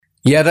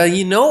Yetta,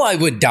 you know I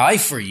would die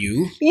for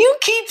you. You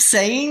keep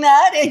saying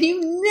that, and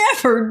you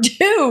never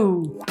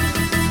do.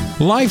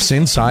 Life's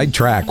Inside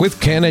Track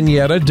with Ken and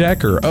Yetta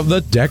Decker of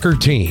the Decker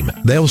team.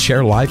 They'll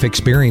share life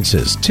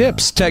experiences,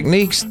 tips,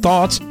 techniques,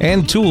 thoughts,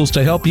 and tools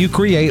to help you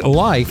create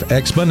life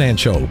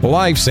exponential.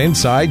 Life's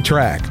Inside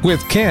Track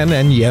with Ken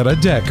and Yetta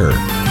Decker.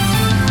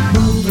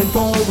 Moving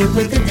forward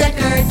with the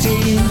Decker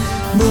team.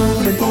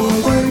 Moving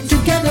forward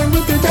together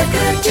with the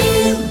Decker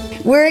team.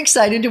 We're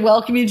excited to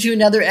welcome you to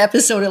another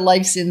episode of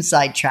Life's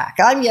Inside Track.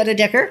 I'm Yetta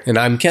Decker. And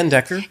I'm Ken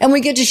Decker. And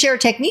we get to share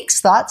techniques,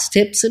 thoughts,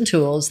 tips, and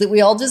tools that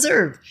we all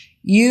deserve.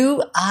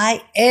 You,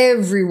 I,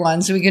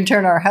 everyone, so we can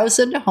turn our house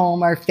into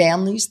home, our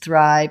families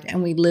thrive,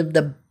 and we live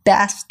the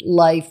best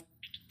life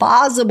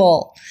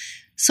possible.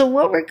 So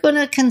what we're going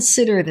to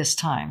consider this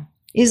time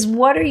is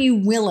what are you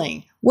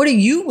willing? What are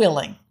you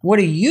willing? What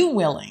are you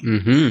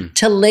willing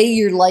to lay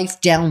your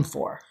life down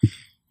for?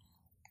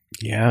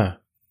 Yeah.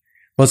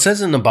 Well, it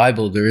says in the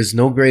Bible, there is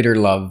no greater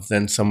love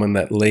than someone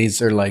that lays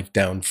their life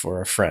down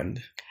for a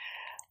friend.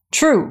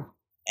 True.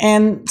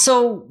 And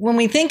so when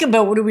we think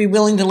about what are we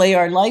willing to lay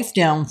our life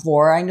down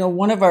for, I know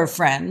one of our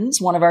friends,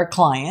 one of our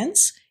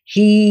clients,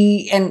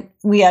 and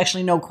we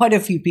actually know quite a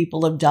few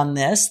people have done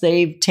this.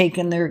 They've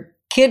taken their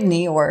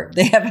kidney, or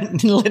they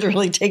haven't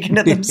literally taken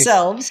it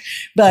themselves,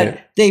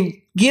 but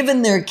they've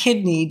given their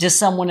kidney to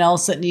someone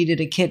else that needed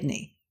a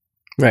kidney.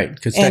 Right,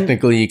 because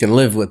technically you can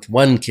live with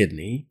one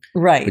kidney,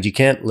 right? But you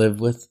can't live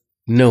with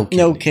no kidneys.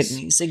 No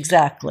kidneys,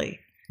 exactly.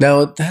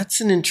 Now, that's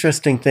an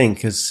interesting thing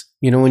because,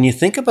 you know, when you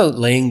think about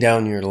laying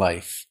down your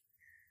life,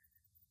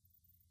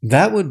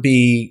 that would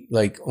be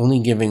like only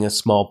giving a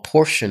small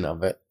portion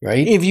of it,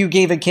 right? If you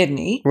gave a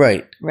kidney.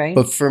 Right. Right.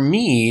 But for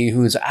me,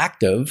 who's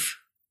active,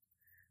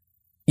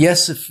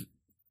 yes, if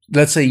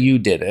let's say you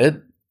did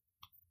it,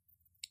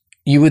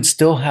 you would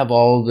still have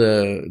all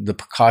the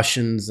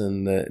precautions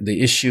and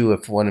the issue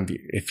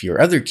if your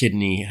other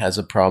kidney has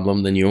a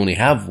problem, then you only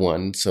have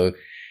one. So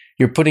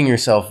you're putting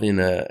yourself in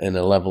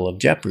a level of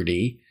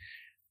jeopardy.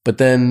 But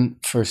then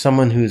for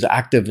someone who's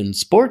active in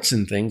sports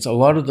and things, a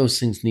lot of those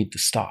things need to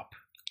stop.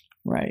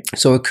 Right.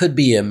 So it could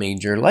be a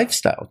major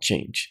lifestyle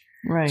change.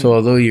 Right. So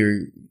although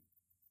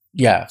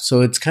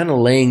so it's kind of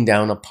laying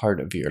down a part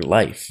of your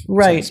life,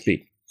 right, so to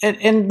speak.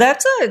 And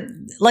that's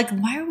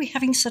why are we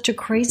having such a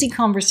crazy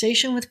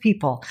conversation with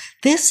people?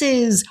 This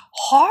is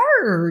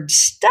hard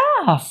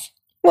stuff.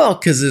 Well,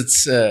 because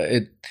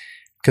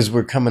because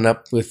we're coming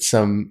up with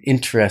some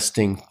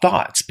interesting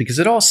thoughts, because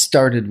it all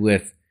started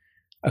with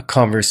a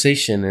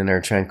conversation in our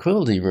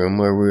tranquility room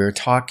where we were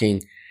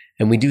talking,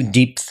 and we do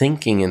deep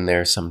thinking in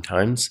there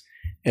sometimes.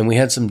 And we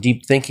had some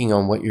deep thinking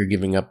on what you're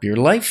giving up your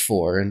life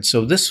for. And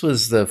so this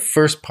was the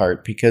first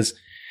part, because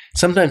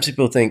sometimes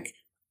people think,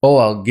 oh,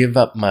 I'll give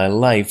up my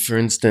life. For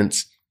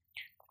instance,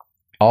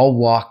 I'll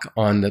walk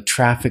on the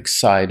traffic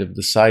side of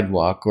the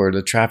sidewalk or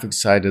the traffic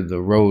side of the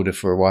road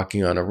if we're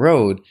walking on a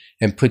road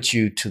and put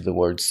you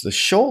towards the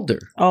shoulder.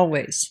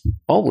 Always.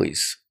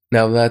 Always.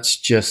 Now, that's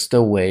just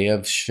a way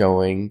of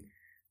showing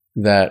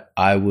that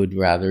I would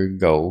rather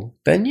go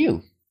than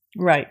you.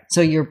 Right.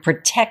 So you're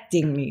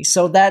protecting me.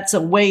 So that's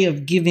a way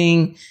of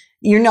giving.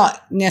 You're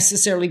not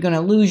necessarily going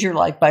to lose your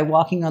life by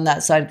walking on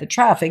that side of the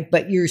traffic,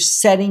 but you're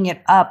setting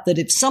it up that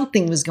if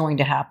something was going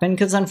to happen,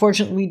 because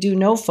unfortunately we do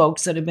know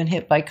folks that have been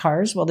hit by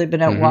cars while they've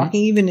been out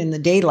walking, even in the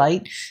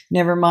daylight,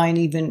 never mind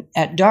even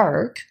at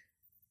dark.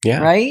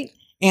 Yeah. Right.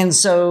 And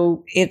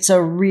so it's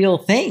a real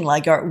thing.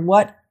 Like,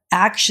 what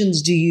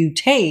actions do you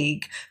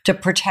take to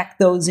protect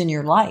those in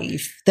your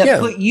life that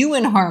put you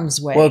in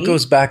harm's way? Well, it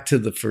goes back to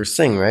the first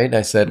thing, right?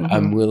 I said,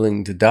 I'm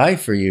willing to die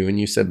for you. And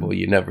you said, well,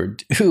 you never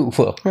do.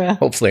 Well,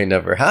 hopefully I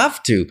never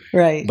have to.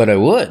 Right. But I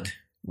would.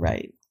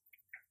 Right.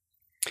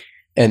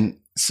 And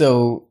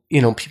so,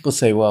 you know, people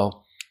say,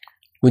 well,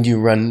 would you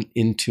run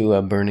into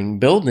a burning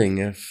building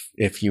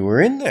if you were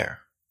in there?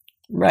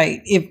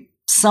 Right. If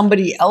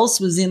somebody else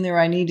was in there,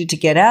 I needed to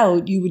get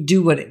out, you would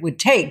do what it would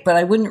take, but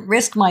I wouldn't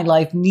risk my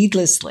life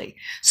needlessly.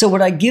 So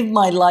would I give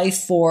my life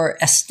for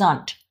a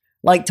stunt,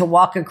 like to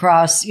walk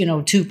across,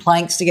 2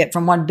 planks to get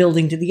from one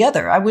building to the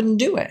other? I wouldn't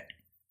do it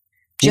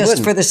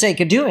just for the sake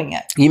of doing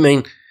it. You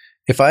mean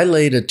if I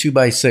laid a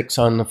 2x6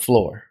 on the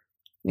floor,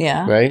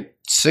 right?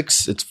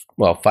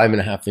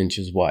 5.5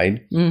 inches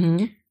wide.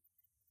 Mm-hmm.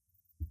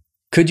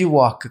 Could you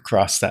walk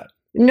across that?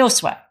 No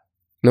sweat.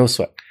 No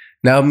sweat.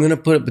 Now I'm going to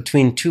put it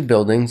between 2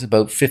 buildings,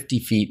 about 50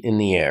 feet in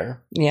the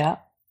air. Yeah.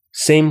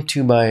 Same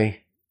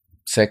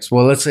 2x6.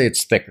 Well, let's say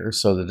it's thicker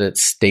so that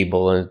it's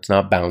stable and it's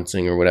not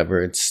bouncing or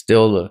whatever. It's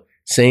still the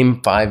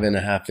same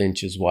 5.5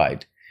 inches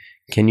wide.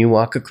 Can you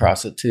walk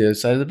across it to the other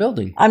side of the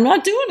building? I'm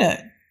not doing it.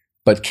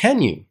 But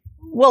can you?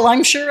 Well,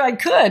 I'm sure I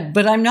could,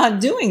 but I'm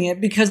not doing it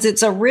because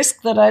it's a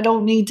risk that I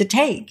don't need to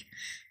take.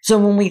 So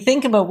when we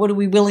think about what are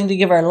we willing to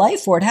give our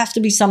life for, it has to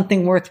be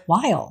something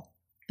worthwhile.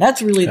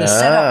 That's really the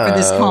setup for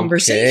this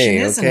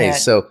conversation, isn't it?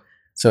 So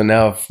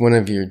now if one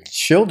of your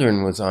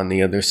children was on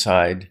the other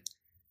side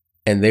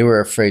and they were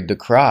afraid to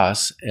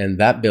cross and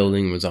that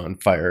building was on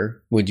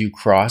fire, would you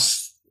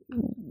cross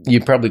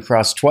you'd probably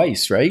cross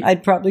twice, right?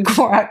 I'd probably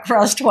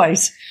cross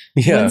twice.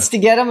 Yeah. Once to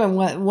get them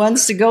and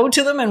once to go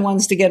to them and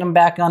once to get them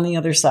back on the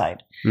other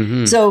side.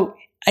 Mm-hmm. So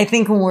I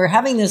think when we're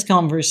having this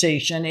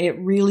conversation, it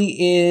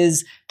really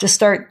is to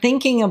start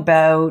thinking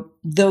about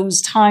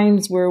those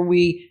times where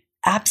we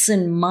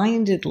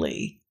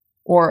absentmindedly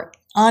or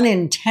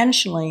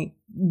unintentionally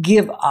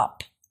give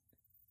up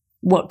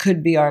what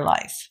could be our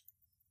life.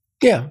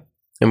 Yeah.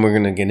 And we're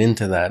going to get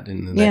into that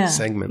in the next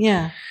segment.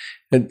 Yeah.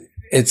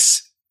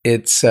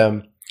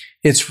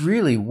 It's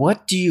really,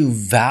 what do you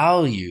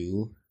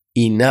value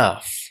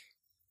enough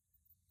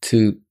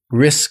to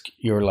risk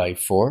your life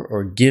for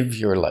or give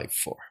your life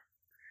for?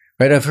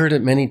 Right? I've heard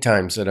it many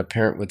times that a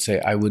parent would say,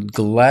 I would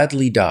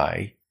gladly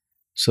die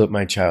so that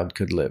my child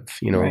could live.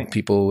 You know, Right.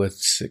 people with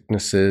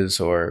sicknesses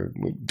or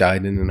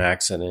died in an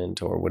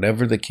accident or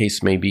whatever the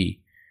case may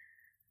be,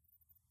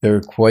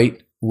 they're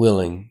quite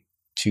willing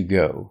to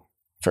go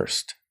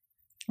first.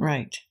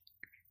 Right.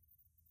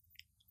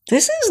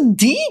 This is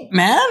deep,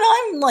 man.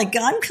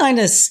 I'm kind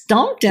of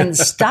stumped and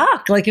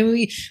stuck. Like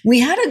we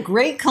had a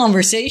great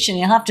conversation.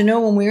 You have to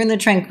know, when we were in the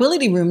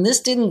tranquility room,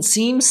 this didn't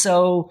seem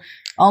so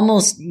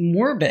almost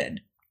morbid.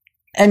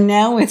 And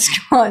now it's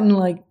gotten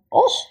like,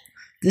 oh,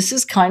 this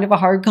is kind of a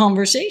hard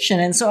conversation.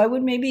 And so I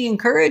would maybe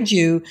encourage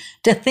you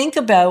to think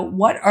about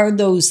what are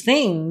those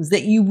things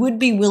that you would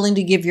be willing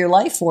to give your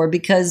life for,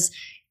 because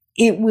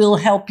it will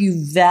help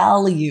you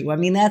value. I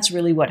mean, that's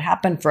really what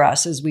happened for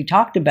us as we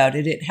talked about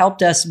it. It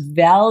helped us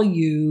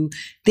value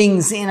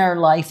things in our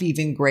life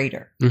even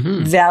greater,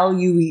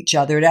 value each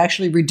other. It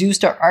actually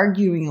reduced our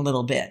arguing a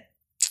little bit.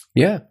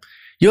 Yeah.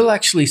 You'll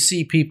actually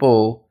see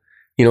people,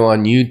 you know,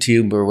 on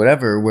YouTube or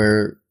whatever,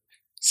 where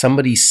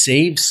somebody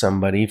saves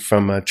somebody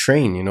from a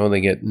train. You know,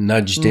 they get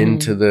nudged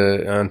onto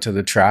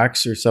the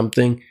tracks or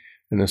something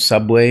in the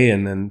subway,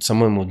 and then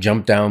someone will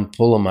jump down,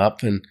 pull them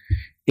up, and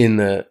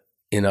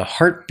in a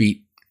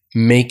heartbeat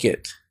make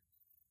it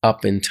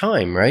up in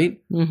time,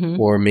 right? Mm-hmm.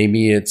 Or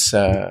maybe it's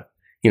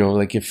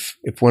like if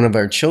one of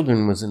our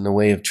children was in the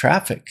way of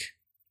traffic,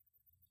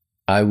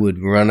 I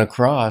would run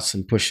across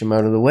and push him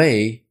out of the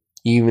way,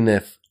 even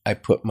if I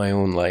put my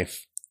own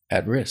life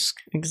at risk.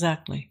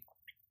 Exactly.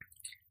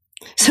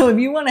 So if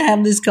you want to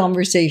have this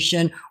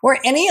conversation or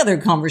any other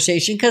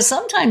conversation, because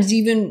sometimes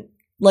even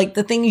like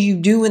the things you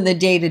do in the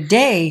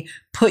day-to-day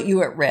put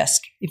you at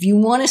risk. If you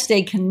want to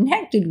stay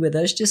connected with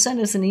us, just send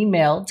us an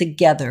email.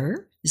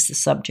 Together is the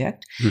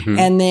subject.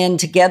 And then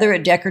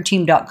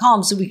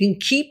together@deckerteam.com, so we can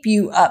keep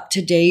you up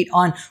to date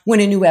on when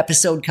a new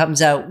episode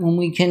comes out. When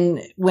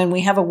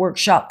we have a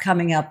workshop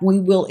coming up, we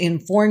will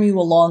inform you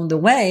along the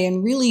way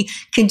and really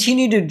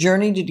continue to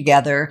journey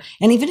together.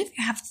 And even if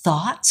you have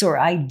thoughts or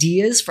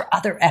ideas for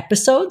other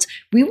episodes,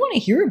 we want to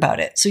hear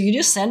about it. So you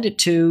just send it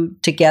to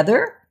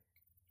together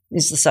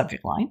is the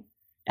subject line.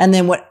 And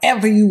then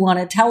whatever you want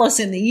to tell us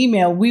in the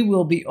email, we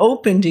will be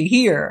open to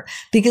hear,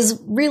 because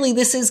really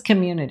this is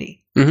community.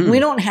 We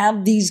don't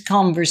have these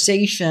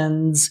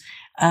conversations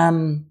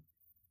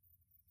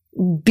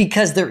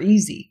because they're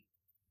easy.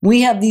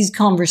 We have these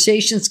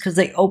conversations because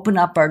they open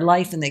up our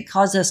life and they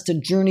cause us to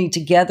journey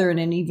together in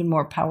an even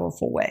more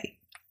powerful way.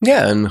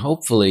 Yeah, and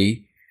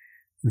hopefully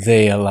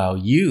they allow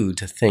you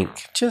to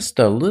think just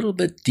a little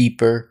bit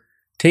deeper.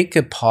 Take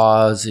a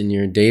pause in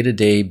your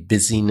day-to-day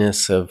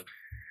busyness of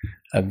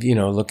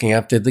looking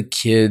after the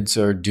kids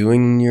or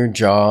doing your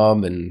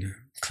job and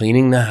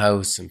cleaning the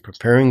house and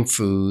preparing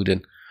food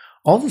and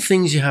all the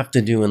things you have to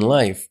do in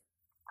life.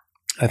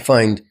 I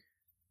find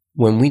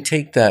when we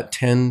take that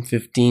 10,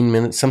 15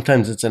 minutes,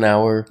 sometimes it's an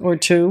hour or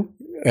two,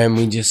 and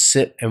we just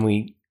sit and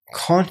we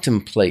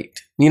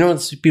contemplate. You know,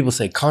 people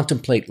say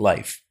contemplate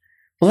life.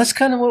 Well, that's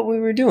kind of what we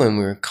were doing.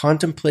 We were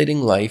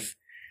contemplating life,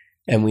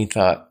 and we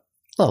thought,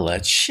 well,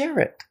 let's share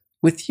it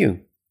with you.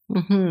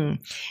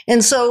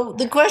 And so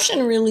the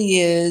question really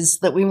is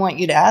that we want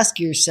you to ask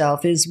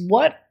yourself is,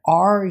 what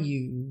are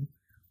you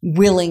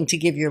willing to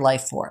give your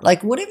life for?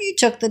 Like, what if you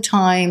took the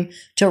time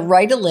to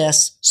write a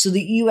list so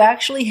that you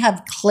actually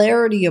have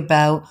clarity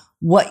about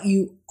what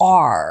you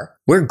are?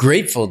 We're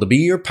grateful to be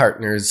your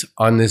partners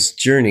on this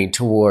journey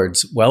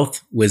towards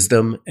wealth,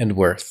 wisdom, and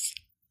worth.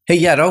 Hey,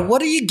 Yetta,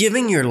 what are you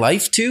giving your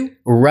life to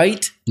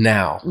right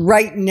now?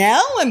 Right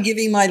now, I'm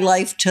giving my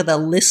life to the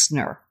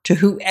listener, to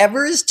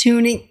whoever is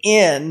tuning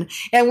in.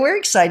 And we're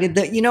excited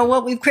that, you know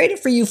what, we've created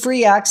for you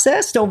free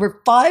access to over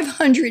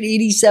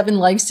 587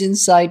 Life's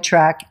Inside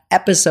Track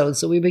episodes.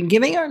 So we've been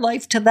giving our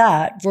life to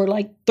that for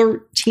like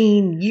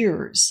 13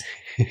 years.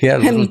 Yeah,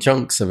 little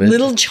chunks of it.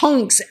 Little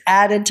chunks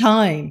at a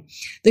time.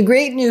 The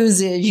great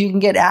news is you can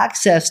get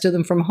access to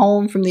them from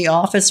home, from the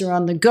office, or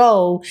on the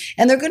go.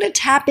 And they're going to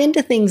tap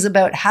into things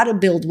about how to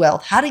build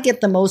wealth, how to get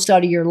the most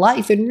out of your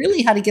life, and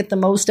really how to get the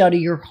most out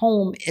of your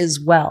home as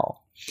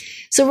well.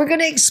 So we're going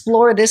to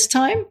explore this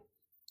time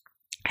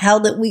how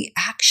that we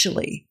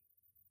actually,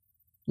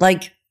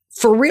 like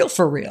for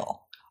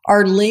real,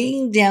 are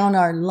laying down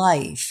our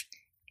life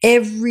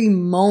every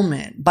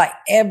moment by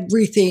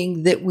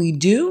everything that we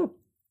do.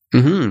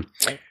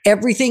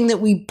 Everything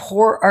that we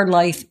pour our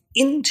life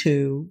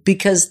into,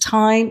 because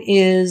time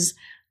is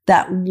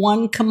that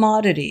one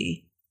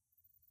commodity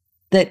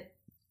that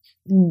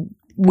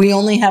we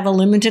only have a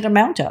limited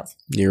amount of.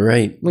 You're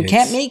right. We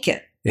can't make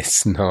it.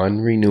 It's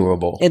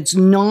non-renewable. It's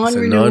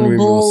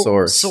non-renewable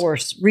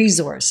source.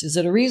 Resource. Is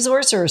it a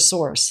resource or a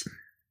source?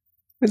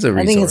 It's a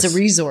resource. I think it's a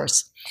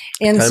resource.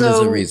 And Time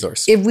so is a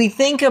resource. if we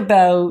think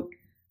about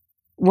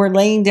we're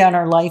laying down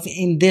our life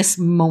in this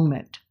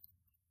moment,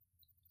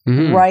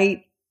 Mhm.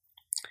 right?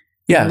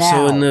 Yeah. now.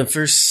 So in the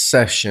first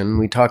session,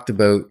 we talked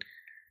about,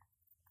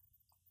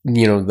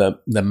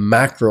 the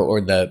macro or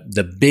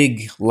the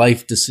big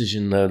life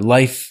decision, the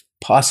life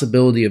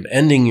possibility of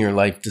ending your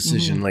life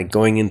decision, Mm-hmm. like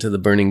going into the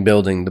burning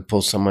building to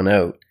pull someone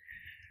out.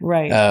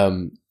 Right.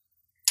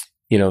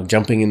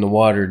 Jumping in the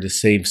water to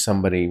save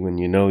somebody when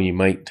you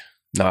might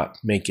not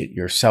make it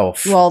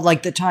yourself. Well,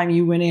 like the time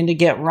you went in to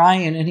get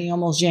Ryan and he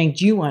almost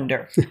yanked you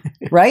under,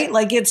 right?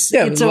 Like it's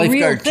the a real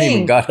lifeguard came thing.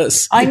 and got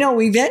us. I know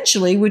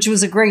eventually, which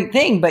was a great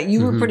thing, but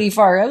you were Mhm. pretty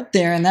far out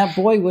there and that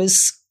boy was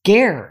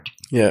scared.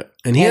 Yeah.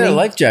 And he had And a he-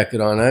 life jacket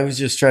on. I was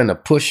just trying to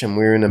push him.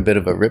 We were in a bit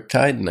of a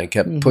riptide and I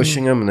kept Mhm.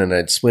 pushing him and then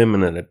I'd swim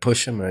and then I'd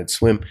push him and I'd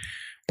swim.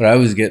 But I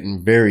was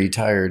getting very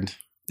tired.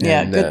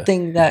 Yeah, And, good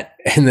thing that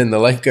And then the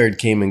lifeguard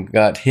came and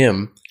got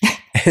him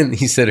and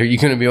he said, "Are you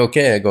going to be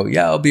okay?" I go,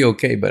 "Yeah, I'll be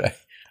okay." But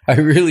I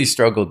really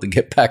struggled to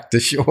get back to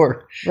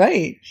shore.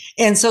 right.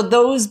 And so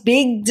those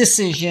big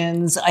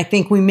decisions, I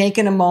think we make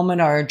in a moment,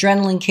 our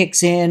adrenaline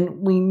kicks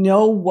in. We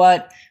know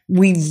what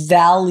we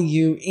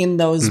value in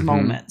those Mhm.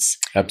 moments.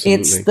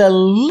 Absolutely. It's the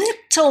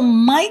little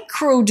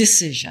micro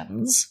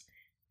decisions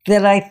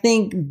that I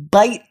think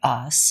bite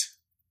us,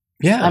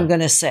 yeah, I'm going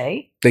to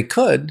say, they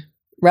could.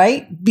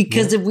 right?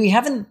 Because if we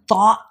haven't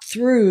thought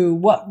through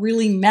what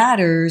really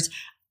matters,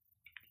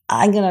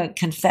 I'm going to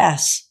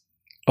confess.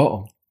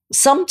 Oh,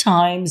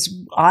 Sometimes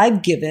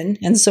I've given,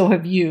 and so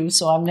have you.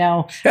 So I'm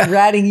now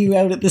ratting you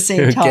out at the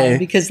same time Okay.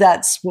 because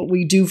that's what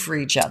we do for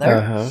each other.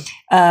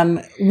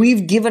 uh-huh.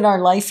 We've given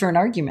our life for an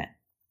argument.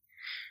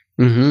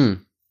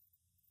 Mm-hmm.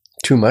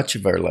 Too much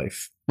of our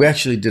life. We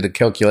actually did a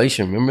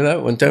calculation. Remember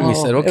that? One time we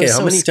Oh, said, it okay, was how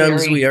so many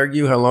times scary. we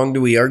argue? How long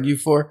do we argue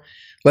for?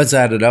 Let's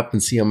add it up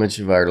and see how much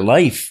of our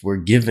life we're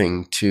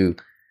giving to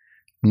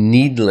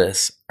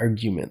needless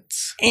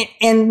arguments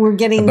And we're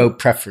getting about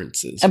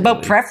preferences. about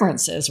really.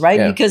 preferences, right?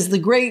 Yeah. Because the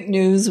great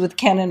news with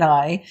Ken and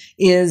I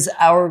is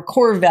our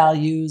core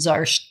values,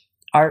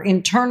 our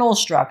internal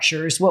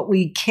structures, what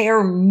we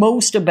care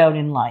most about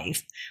in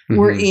life.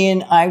 We're Mhm.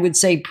 in, I would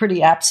say,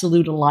 pretty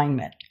absolute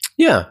alignment,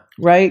 Yeah.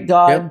 right?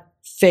 God, Yep.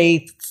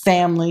 faith,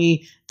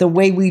 family, the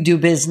way we do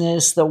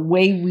business, the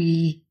way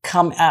we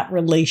come at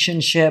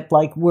relationship,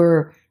 like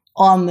we're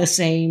on the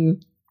same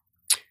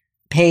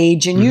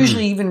page and Mhm.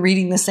 usually even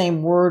reading the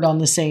same word on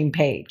the same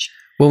page.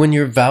 Well, when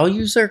your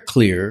values are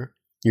clear,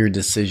 your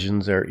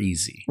decisions are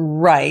easy.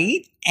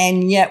 Right.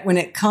 And yet when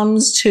it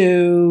comes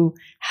to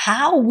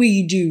how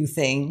we do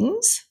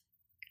things,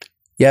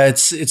 Yeah,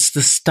 it's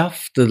the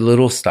stuff, the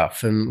little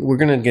stuff, and we're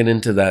gonna get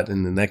into that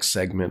in the next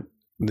segment.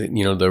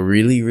 The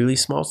really, really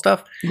small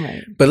stuff.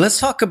 right. But let's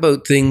talk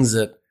about things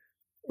that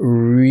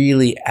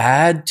really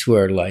add to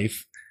our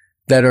life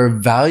that are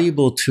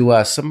valuable to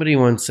us. Somebody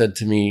once said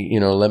to me,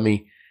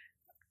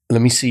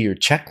 let me see your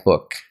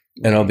checkbook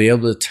and I'll be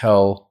able to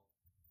tell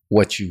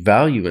what you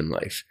value in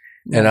life.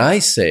 And I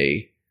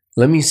say,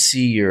 let me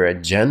see your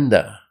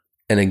agenda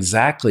and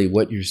exactly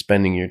what you're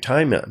spending your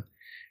time on.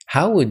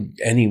 How would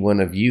any one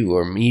of you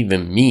or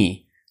even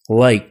me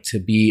like to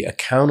be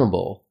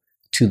accountable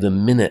to the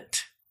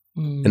minute?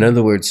 Mm. In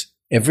other words,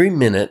 every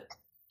minute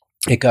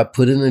it got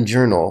put in a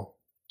journal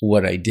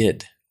what I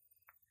did.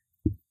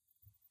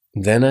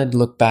 Then I'd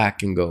look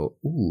back and go,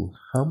 ooh,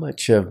 how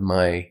much of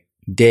my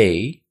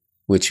day,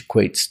 which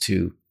equates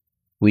to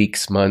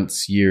weeks,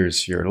 months,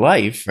 years, your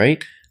life,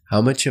 right?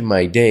 How much of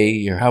my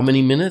day, or how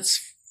many minutes?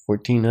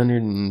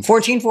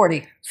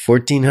 1440.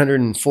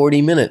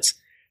 1,440 minutes.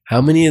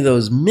 How many of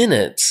those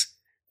minutes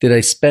did I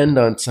spend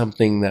on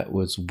something that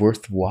was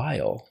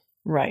worthwhile?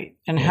 Right.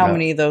 And how Yeah.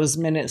 many of those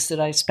minutes did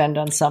I spend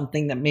on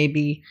something that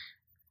maybe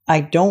I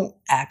don't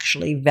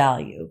actually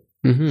value?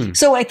 Mm-hmm.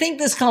 So I think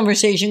this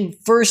conversation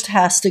first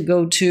has to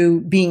go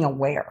to being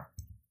aware.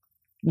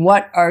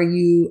 What are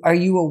you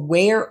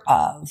aware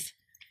of?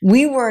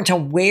 We weren't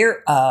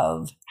aware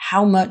of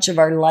how much of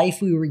our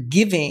life we were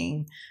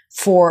giving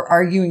for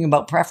arguing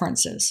about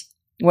preferences,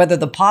 whether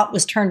the pot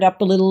was turned up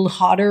a little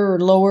hotter or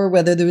lower,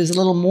 whether there was a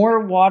little more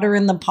water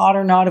in the pot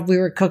or not if we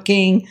were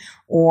cooking,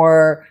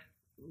 or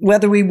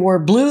whether we wore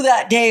blue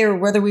that day or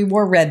whether we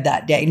wore red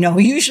that day. No,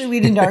 usually we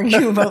didn't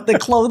argue about the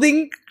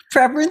clothing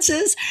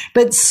preferences,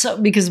 but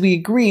because we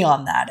agree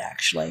on that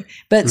actually.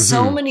 But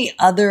so Mhm. many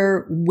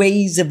other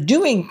ways of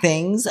doing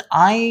things,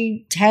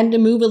 I tend to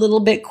move a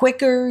little bit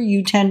quicker.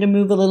 You tend to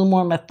move a little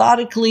more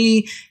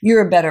methodically.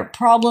 You're a better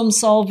problem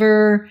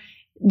solver.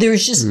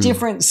 There's just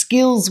different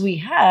skills we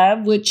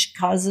have, which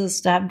cause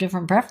us to have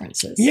different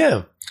preferences.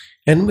 Yeah.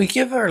 And we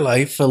give our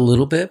life a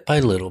little bit by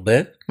little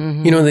bit.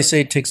 Mhm. They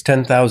say it takes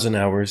 10,000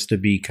 hours to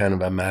be kind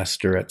of a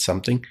master at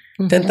something.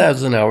 Mhm.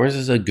 10,000 hours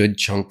is a good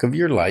chunk of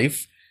your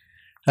life.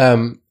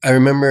 I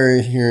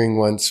remember hearing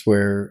once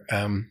where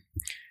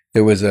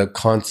there was a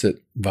concert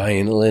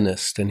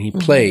violinist, and he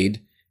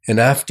played, and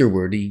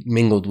afterward he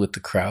mingled with the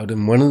crowd.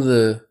 And one of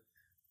the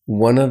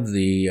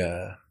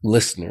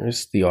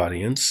listeners, the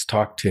audience,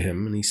 talked to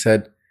him, and he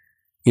said,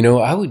 "You know,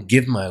 I would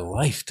give my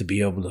life to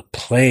be able to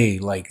play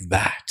like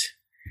that."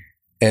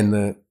 And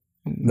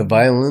the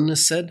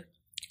violinist said,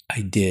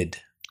 "I did.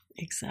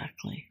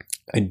 Exactly.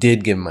 I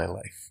did give my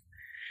life."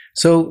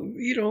 So,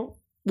 you know,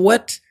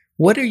 what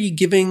are you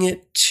giving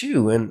it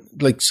to? And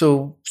like,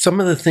 so some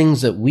of the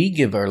things that we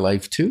give our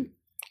life to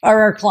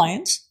Are our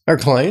clients. our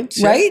clients,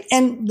 yeah. Right?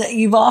 And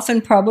you've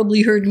often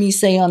probably heard me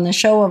say on the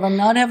show, if I'm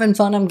not having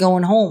fun, I'm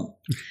going home.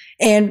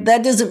 And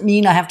that doesn't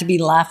mean I have to be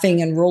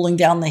laughing and rolling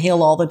down the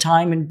hill all the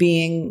time and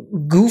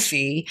being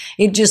goofy.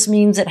 It just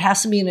means it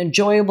has to be an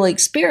enjoyable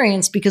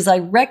experience, because I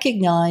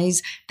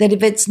recognize that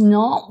if it's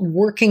not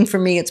working for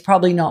me, it's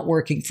probably not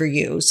working for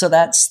you. So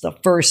that's the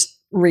first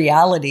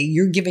reality.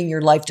 You're giving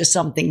your life to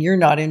something you're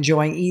not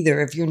enjoying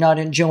either, if you're not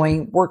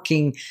enjoying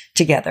working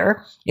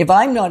together. If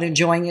I'm not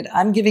enjoying it,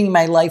 I'm giving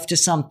my life to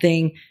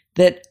something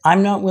that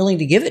I'm not willing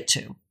to give it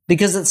to,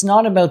 because it's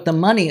not about the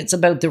money, it's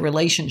about the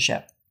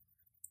relationship.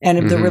 And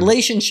if the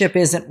relationship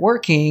isn't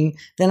working,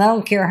 then I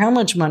don't care how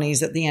much money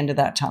is at the end of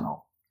that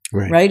tunnel,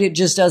 right? It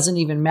just doesn't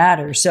even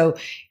matter. So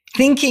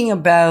thinking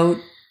about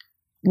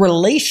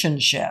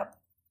relationship,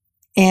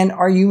 and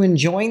are you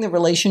enjoying the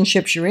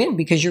relationships you're in?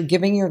 Because you're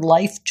giving your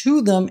life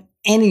to them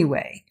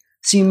anyway.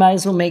 So you might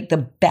as well make the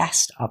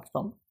best of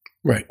them.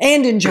 Right.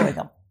 And enjoy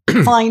them.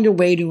 Find a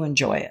way to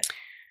enjoy it.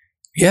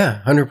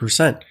 Yeah,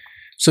 100%.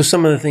 So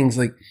some of the things,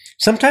 like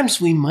sometimes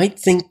we might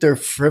think they're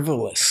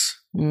frivolous,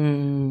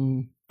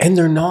 and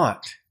they're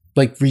not,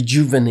 like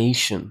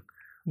rejuvenation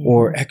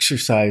or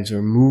exercise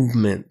or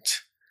movement,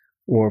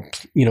 or,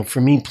 you know,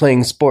 for me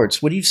playing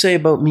sports. What do you say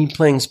about me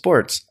playing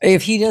sports?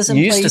 If he doesn't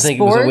You play used to think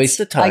sports, it was a waste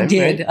of time, I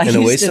did. right? And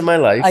a waste of my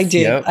life. I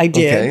did. Yep. I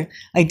did. Okay.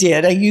 I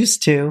did. I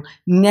used to.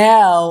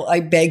 Now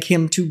I beg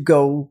him to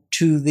go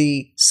to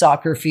the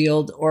soccer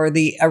field or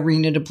the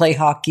arena to play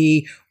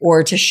hockey,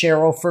 or to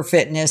Cheryl for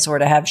fitness, or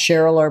to have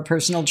Cheryl, our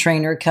personal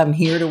trainer, come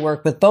here to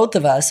work with both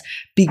of us.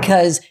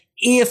 Because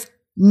if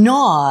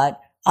not,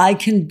 I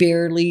can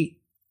barely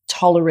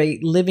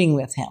tolerate living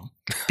with him,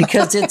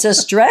 because it's a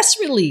stress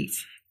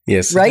relief.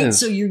 Yes. Right? It is.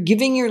 So you're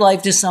giving your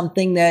life to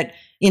something that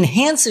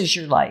enhances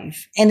your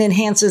life and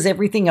enhances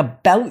everything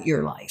about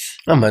your life.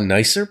 I'm a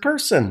nicer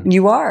person.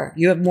 You are.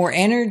 You have more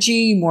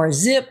energy, more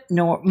zip,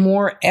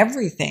 more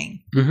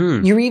everything.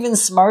 You're even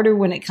smarter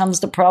when it comes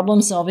to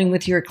problem solving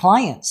with your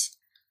clients,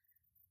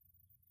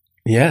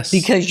 Yes.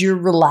 because you're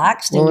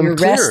relaxed and Well, you're and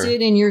clearer.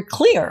 rested and you're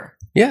clear.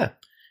 Yeah.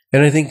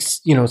 And I think,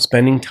 you know,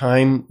 spending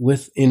time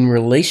in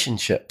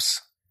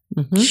relationships,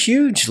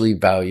 hugely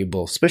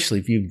valuable, especially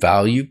if you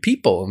value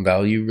people and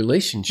value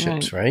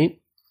relationships, right?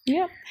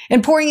 Yeah.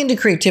 And pouring into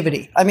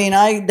creativity. I mean,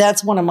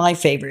 that's one of my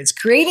favorites.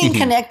 Creating,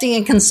 connecting,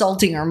 and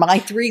consulting are my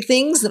three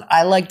things that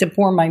I like to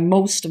pour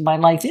most of my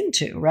life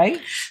into, right?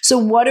 So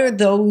what are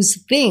those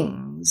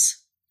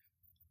things?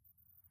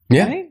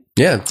 Yeah. Right?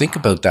 Yeah. Think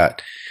about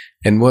that.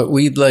 And what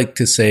we'd like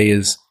to say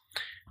is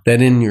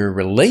that in your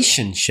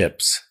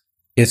relationships,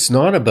 it's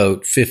not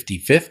about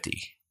 50-50.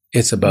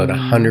 It's about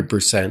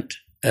 100%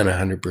 and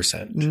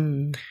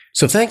 100%.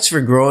 So thanks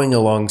for growing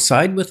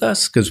alongside with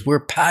us, because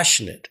we're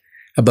passionate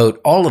about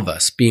all of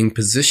us being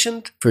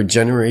positioned for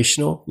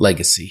generational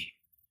legacy.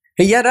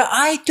 Hey, Yetta,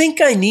 I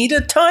think I need a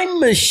time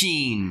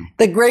machine.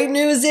 The great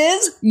news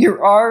is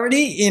you're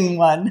already in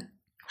one.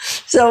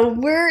 So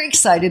we're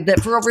excited that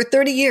for over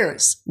 30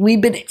 years,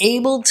 we've been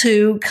able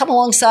to come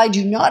alongside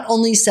you, not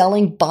only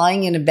selling,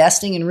 buying, and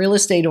investing in real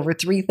estate over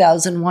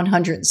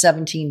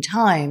 3,117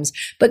 times,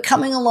 but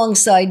coming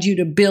alongside you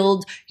to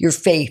build your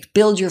faith,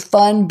 build your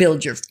fun,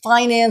 build your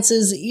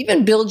finances,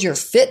 even build your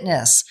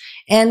fitness.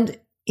 And,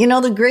 you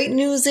know, the great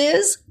news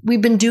is we've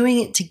been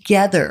doing it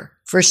together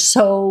for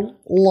so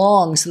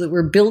long, so that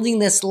we're building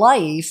this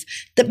life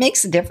that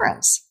makes a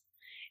difference.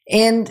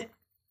 And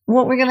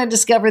what we're going to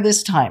discover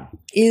this time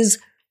is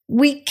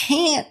we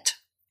can't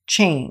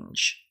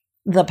change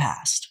the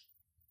past,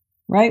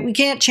 right? We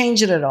can't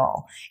change it at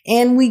all.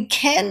 And we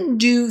can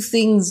do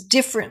things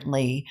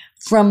differently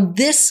from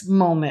this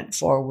moment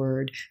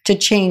forward to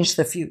change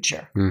the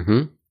future.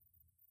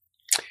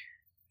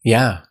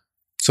 Yeah.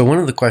 So one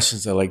of the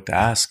questions I like to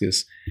ask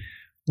is,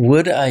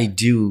 would I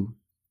do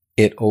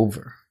it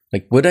over?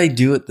 Like, would I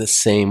do it the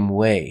same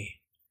way?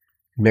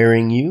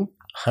 Marrying you?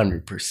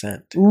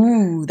 100%.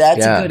 Ooh, that's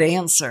Yeah. a good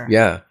answer.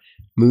 Yeah.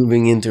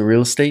 Moving into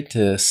real estate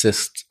to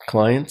assist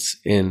clients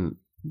in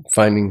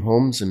finding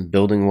homes and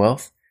building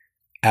wealth?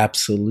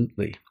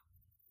 Absolutely.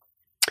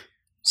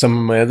 Some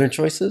of my other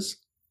choices?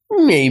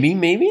 Maybe,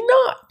 maybe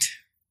not.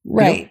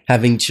 Right. You know,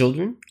 having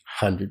children?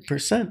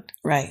 100%.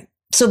 Right.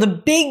 So the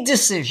big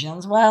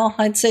decisions, well,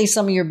 I'd say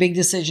some of your big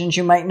decisions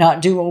you might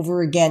not do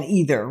over again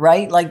either,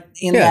 right? Like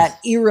in Yes. that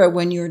era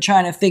when you were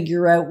trying to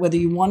figure out whether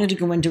you wanted to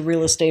go into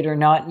real estate or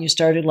not, and you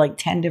started like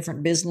 10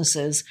 different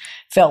businesses,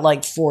 felt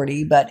like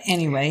 40, but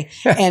anyway,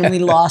 and we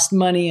lost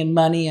money and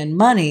money and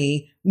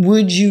money.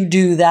 Would you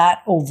do that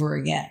over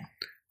again?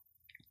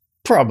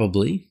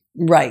 Probably.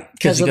 Right.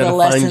 Because of you the gotta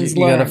lessons you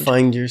got to learned.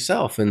 find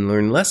yourself and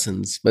learn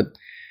lessons. But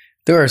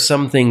there are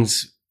some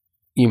things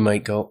you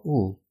might go,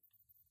 "Ooh,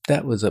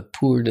 that was a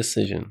poor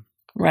decision."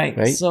 Right.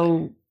 Right?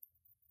 So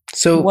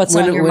So what's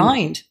on your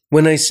mind?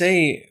 When I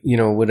say,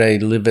 would I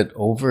live it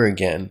over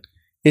again?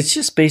 It's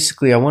just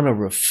basically I want to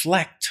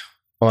reflect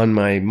on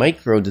my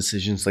micro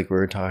decisions, like we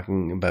were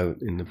talking about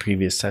in the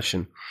previous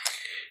session.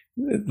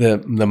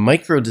 The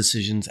micro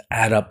decisions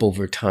add up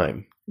over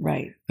time.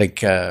 Right. Like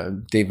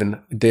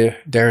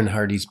Darren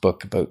Hardy's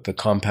book about the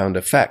compound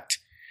effect.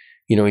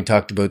 He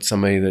talked about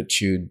somebody that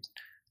chewed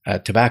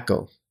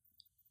tobacco,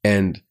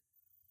 and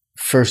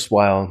first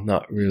while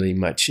not really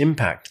much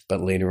impact, but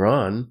later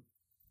on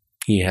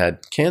he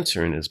had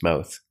cancer in his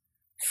mouth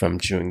from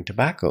chewing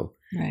tobacco.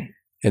 Right.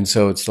 And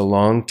so it's the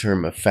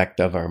long-term effect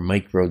of our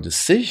micro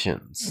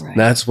decisions. Right.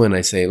 That's when I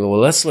say, well,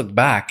 let's look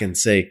back and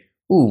say,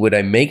 ooh, would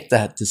I make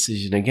that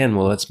decision again?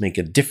 Well, let's make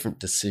a different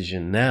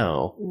decision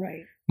now,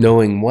 Right.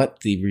 knowing what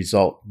the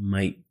result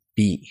might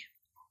be.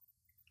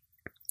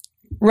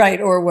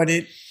 Right. Or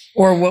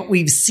what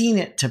we've seen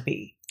it to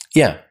be.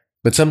 Yeah.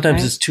 But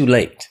sometimes Right. it's too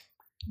late.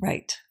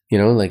 Right.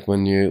 Like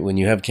when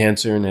you have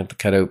cancer and have to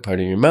cut out part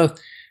of your mouth,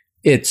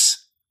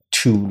 it's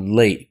too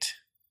late.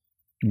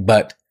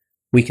 But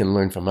we can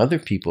learn from other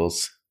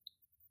people's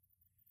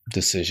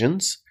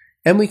decisions,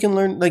 and we can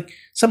learn, like,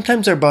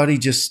 sometimes our body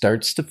just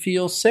starts to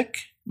feel sick.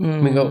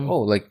 And we go,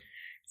 oh, like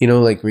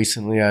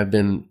recently I've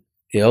been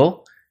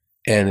ill,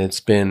 and it's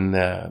been,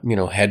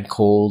 head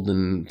cold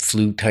and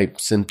flu type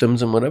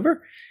symptoms and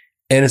whatever.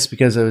 And it's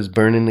because I was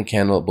burning the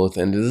candle at both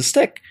ends of the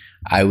stick.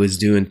 I was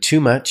doing too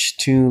much,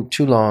 too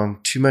long,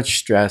 too much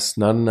stress,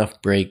 not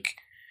enough break.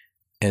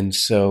 And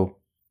so,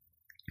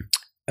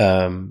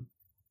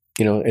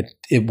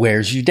 it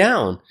wears you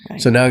down.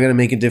 Right. So now I got to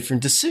make a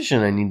different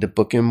decision. I need to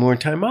book in more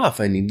time off.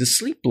 I need to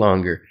sleep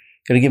longer.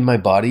 Got to give my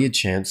body a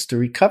chance to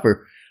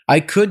recover. I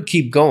could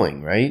keep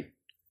going, right?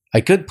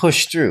 I could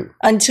push through.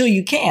 Until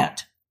you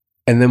can't.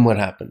 And then what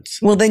happens?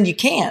 Well, then you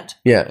can't.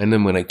 Yeah. And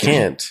then when I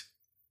can't,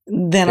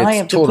 Then It's I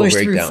have to total push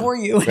breakdown, through for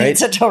you. right?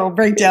 It's a total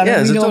breakdown. Yeah,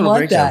 And it's we a don't total want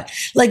breakdown. that.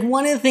 Like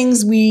one of the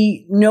things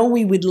we know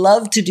we would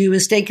love to do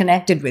is stay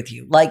connected with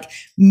you. Like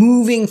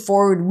moving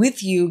forward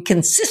with you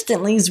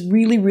consistently is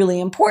really, really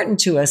important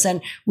to us.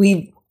 And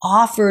we've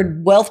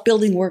offered wealth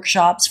building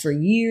workshops for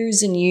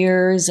years and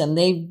years, and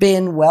they've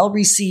been well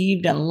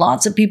received, and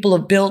lots of people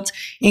have built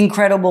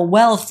incredible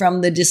wealth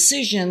from the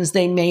decisions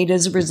they made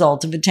as a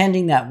result of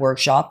attending that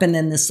workshop and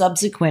then the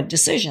subsequent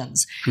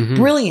decisions. Mhm.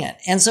 Brilliant.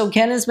 And so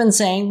Ken has been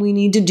saying we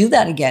need to do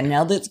that again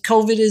now that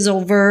COVID is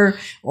over,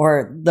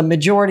 or the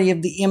majority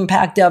of the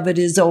impact of it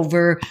is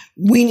over.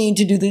 We need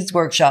to do these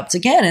workshops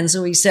again. And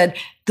so he said,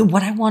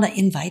 what I want to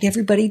invite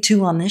everybody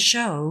to on this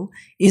show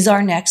is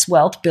our next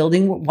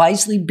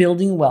Wisely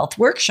Building Wealth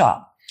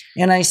workshop.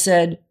 And I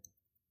said,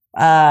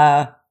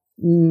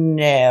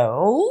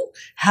 no.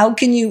 How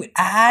can you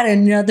add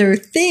another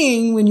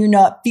thing when you're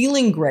not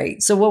feeling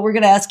great? So what we're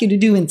going to ask you to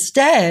do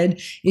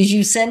instead is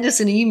you send us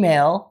an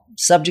email,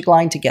 subject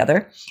line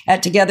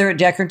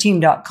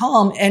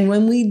together@deckerteam.com. And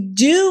when we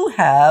do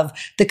have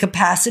the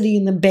capacity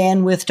and the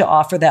bandwidth to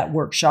offer that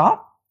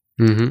workshop,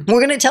 Mhm. we're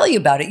going to tell you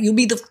about it. You'll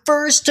be the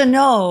first to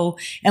know,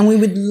 and we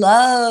would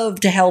love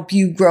to help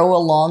you grow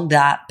along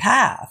that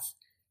path.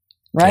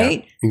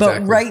 Right? Yeah, But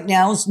exactly. right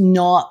now is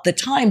not the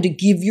time to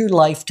give your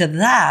life to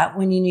that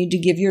when you need to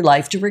give your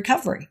life to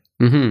recovery.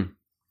 Mhm.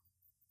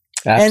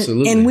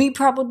 Absolutely. And we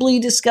probably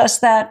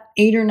discussed that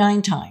 8 or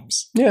 9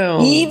 times.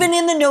 Yeah. Even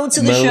in the notes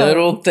of the I'm show. a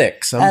little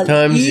thick.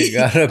 Sometimes you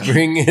got to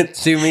bring it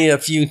to me a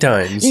few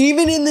times.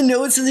 Even in the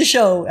notes of the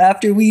show,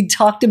 after we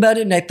talked about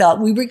it and I thought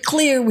we were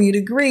clear, we had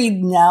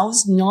agreed,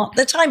 now's not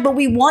the time, but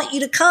we want you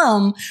to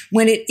come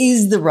when it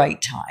is the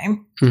right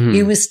time. Mhm.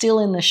 It was still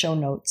in the show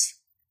notes,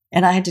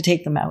 and I had to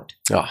take them out.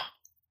 Oh.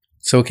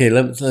 So, okay,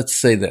 let's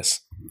say this.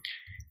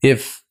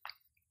 If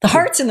The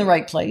heart's in the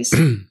right place.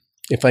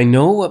 if I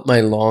know what my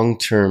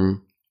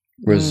long-term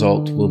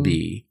result will Mm.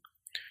 be,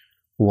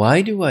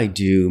 why do I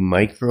do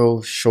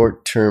micro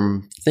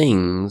short-term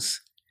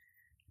things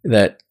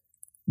that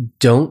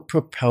don't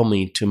propel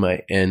me to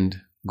my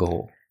end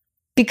goal?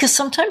 Because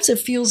sometimes it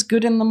feels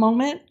good in the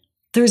moment.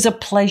 There's a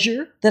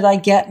pleasure that I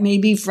get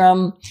maybe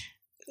from,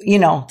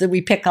 that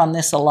we pick on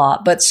this a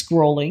lot, but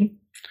scrolling.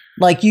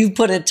 Like you've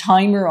put a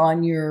timer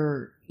on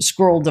your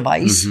scroll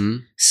device Mhm.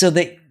 so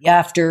that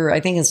after,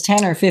 I think it's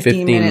 10 or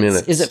 15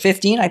 minutes. Is it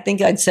 15? I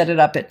think I'd set it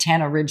up at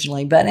 10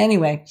 originally. But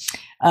anyway,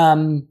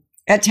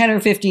 at 10 or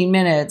 15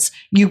 minutes,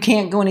 you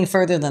can't go any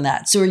further than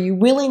that. So are you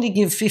willing to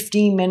give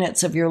 15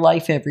 minutes of your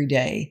life every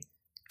day?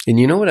 And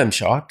you know what? I'm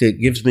shocked.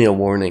 It gives me a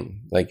warning.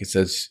 Like it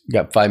says, you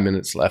got 5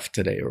 minutes left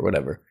today or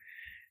whatever.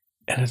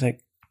 And I was like,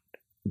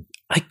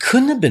 I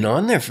couldn't have been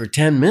on there for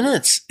 10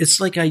 minutes. It's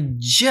like I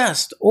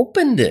just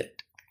opened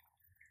it.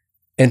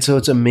 And so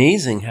it's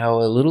amazing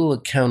how a little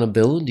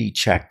accountability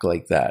check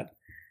like that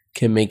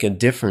can make a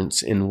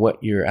difference in what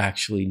you're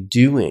actually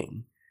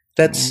doing.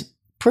 That's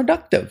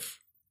productive.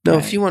 Now,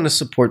 if you want to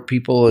support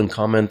people and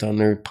comment on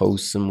their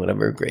posts and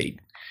whatever, great.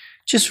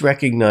 Just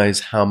recognize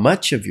how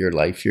much of your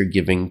life you're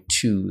giving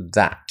to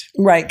that.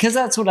 Right, because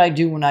that's what I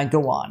do when I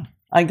go on.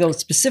 I go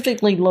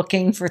specifically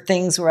looking for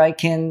things where I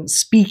can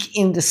speak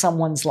into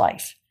someone's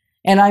life.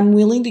 And I'm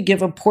willing to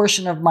give a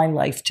portion of my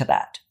life to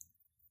that.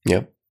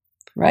 Yep.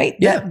 Right?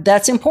 Yeah.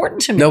 That's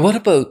important to me. Now, what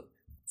about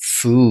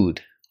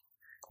food?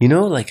 You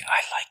know, like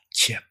I like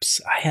chips.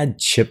 I had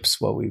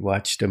chips while we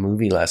watched a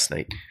movie last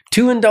night.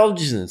 2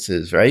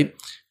 indulgences, right?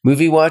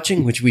 Movie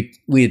watching, which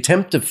we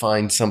attempt to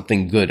find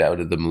something good out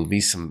of the movie,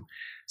 some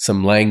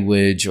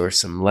language or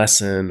some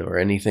lesson or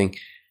anything.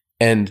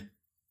 And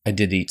I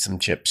did eat some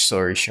chips.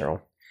 Sorry,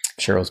 Cheryl.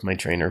 Cheryl's my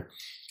trainer.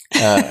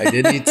 I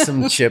did eat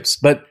some chips,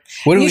 but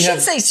what do we have? You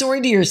should say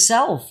sorry to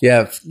yourself.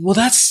 Yeah, well,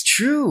 that's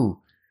true.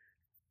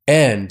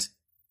 And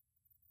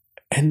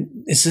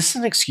is this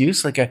an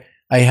excuse? Like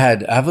I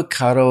had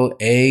avocado,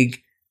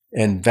 egg,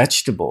 and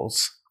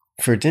vegetables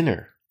for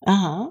dinner.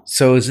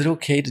 So is it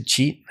okay to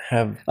cheat?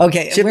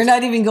 Okay, chips? We're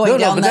not even going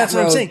down but that that's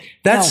road. What I'm saying.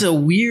 That's a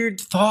weird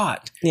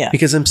thought. Yeah.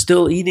 Because I'm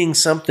still eating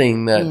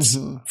something that's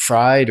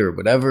fried or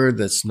whatever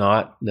that's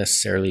not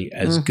necessarily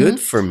as good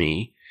for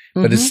me.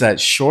 But it's that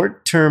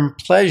short-term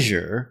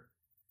pleasure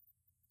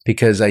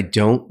because I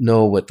don't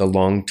know what the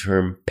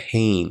long-term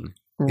pain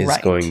is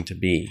going to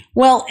be.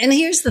 Well, and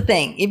here's the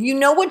thing. If you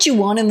know what you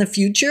want in the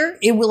future,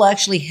 it will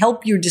actually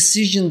help your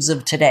decisions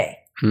of today.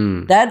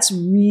 That's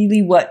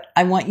really what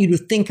I want you to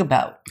think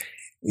about.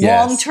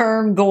 Yes.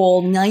 Long-term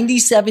goal,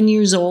 97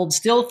 years old,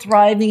 still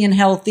thriving and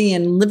healthy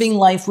and living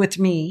life with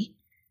me.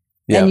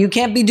 Yep. And you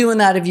can't be doing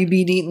that if you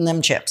be eating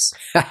them chips.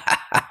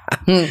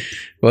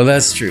 Well,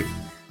 that's true.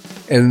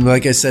 And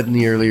like I said in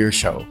the earlier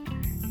show,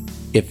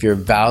 if your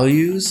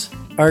values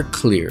are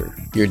clear,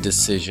 your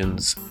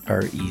decisions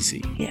are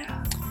easy.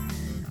 Yeah.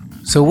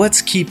 So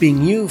what's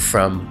keeping you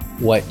from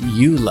what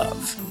you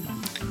love?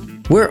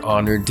 We're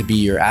honored to be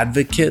your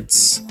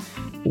advocates,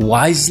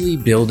 wisely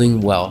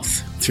building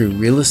wealth through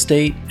real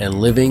estate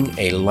and living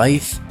a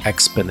life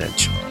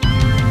exponential.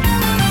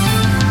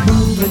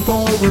 Moving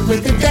forward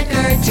with the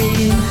Decker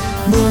team.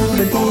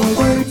 Moving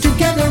forward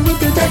together with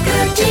the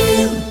Decker team.